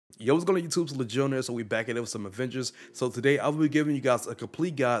Yo, what's going on YouTube? It's Legionnaire, so we back at it with some Avengers. So today I will be giving you guys a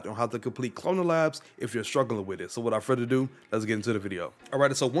complete guide on how to complete Cloner Labs if you're struggling with it. So without further ado, let's get into the video.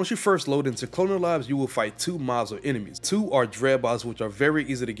 Alright, so once you first load into Cloner Labs, you will fight two mobs or enemies. Two are Dreadbots, which are very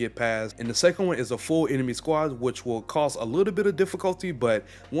easy to get past, and the second one is a full enemy squad, which will cause a little bit of difficulty, but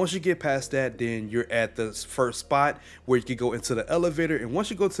once you get past that, then you're at the first spot where you can go into the elevator, and once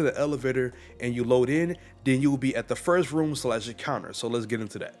you go to the elevator and you load in, then you will be at the first room / encounter. So let's get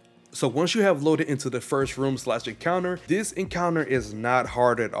into that. So once you have loaded into the first room / encounter, this encounter is not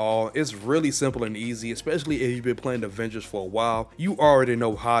hard at all. It's really simple and easy, especially if you've been playing Avengers for a while. You already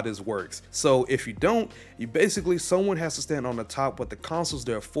know how this works. So if you don't, you basically, someone has to stand on the top with the consoles.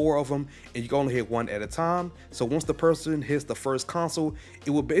 There are 4 of them, and you can only hit one at a time. So once the person hits the first console,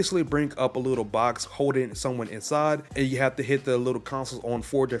 it will basically bring up a little box holding someone inside, and you have to hit the little consoles on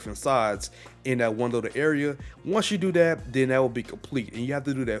 4 different sides in that one little area. Once you do that, then that will be complete, and you have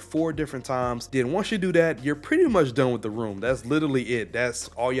to do that 4 different times. Then once you do that, you're pretty much done with the room. That's literally it. That's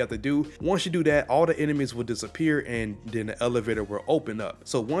all you have to do. Once you do that, all the enemies will disappear, and then the elevator will open up.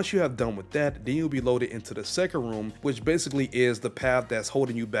 So once you have done with that, then you'll be loaded into the second room, which basically is the path that's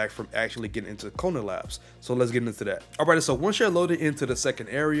holding you back from actually getting into Cloner Labs. So let's get into that. Alright, so once you're loaded into the second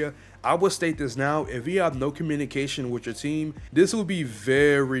area, I will state this now: if you have no communication with your team, this will be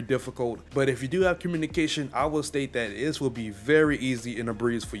very difficult. But if you do have communication, I will state that this will be very easy and a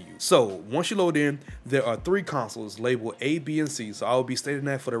breeze for you. So once you load in, there are 3 consoles labeled A, B, and C. So I will be stating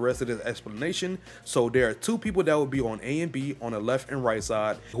that for the rest of this explanation. So there are 2 people that will be on A and B on the left and right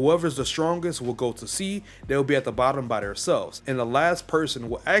side. Whoever's the strongest will go to C. They'll be at the bottom by themselves. And the last person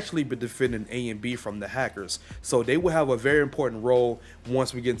will actually be defending A and B from the hackers. So they will have a very important role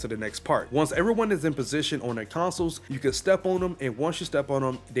once we get into the next part. Once everyone is in position on their consoles, you can step on them, and once you step on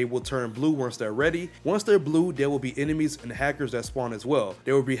them, they will turn blue once they're ready. Once they're blue, there will be enemies and hackers that spawn as well.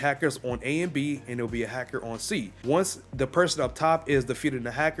 There will be hackers on A and B, and there will be a hacker on C. Once the person up top is defeating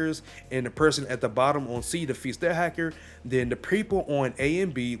the hackers and the person at the bottom on C defeats their hacker, then the people on A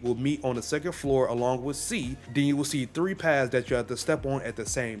and B will meet on the second floor along with C. Then you will see 3 paths that you have to step on at the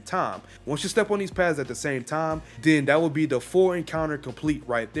same time. Once you step on these paths at the same time, then that will be the full encounter complete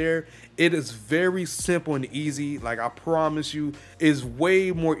right there. It is very simple and easy. Like, I promise you, it's way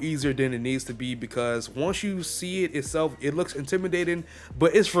more easier than it needs to be, because once you see it itself, it looks intimidating,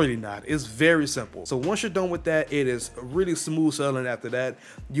 but it's really not. It's very simple. So once you're done with that, it is really smooth sailing. After that,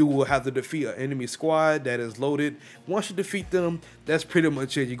 you will have to defeat an enemy squad that is loaded. Once you defeat them, that's pretty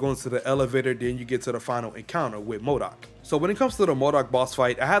much it. You go into the elevator, then you get to the final encounter with MODOK. So when it comes to the MODOK boss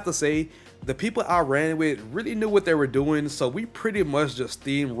fight, I have to say, the people I ran with really knew what they were doing, so we pretty much just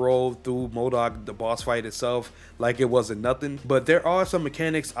steamrolled through MODOK, the boss fight itself, like it wasn't nothing. But there are some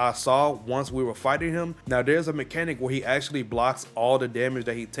mechanics I saw once we were fighting him. Now there's a mechanic where he actually blocks all the damage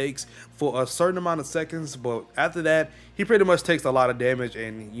that he takes for a certain amount of seconds, but after that, he pretty much takes a lot of damage,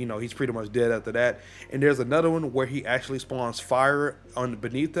 and you know, he's pretty much dead after that. And there's another one where he actually spawns fire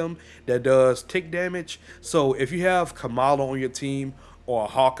beneath him that does tick damage. So if you have Kamala on your team, or a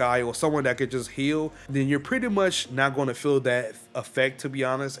Hawkeye, or someone that could just heal, then you're pretty much not going to feel that effect, to be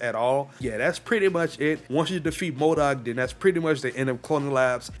honest, at all. Yeah, that's pretty much it. Once you defeat MODOK, then that's pretty much the end of Cloner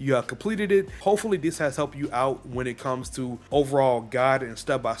Labs. You have completed it. Hopefully this has helped you out when it comes to overall guide and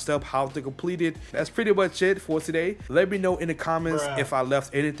step-by-step how to complete it. That's pretty much it for today. Let me know in the comments if I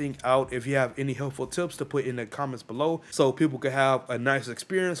left anything out, if you have any helpful tips to put in the comments below, so people can have a nice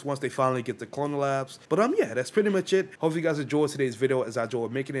experience once they finally get to Cloner Labs. But yeah, that's pretty much it. Hope you guys enjoyed today's video as I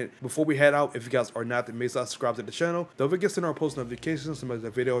enjoyed making it. Before we head out, if you guys are not, then make sure to subscribe to the channel. Don't forget to turn on post notifications so the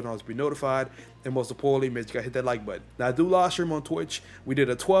video will always be notified, and most importantly, make sure you hit that like button. Now, I do live stream on Twitch. We did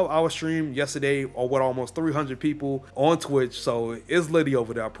a 12-hour stream yesterday, or with almost 300 people on Twitch, so it's litty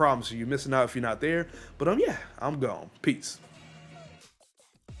over there. I promise you, you're missing out if you're not there. But yeah, I'm gone. Peace.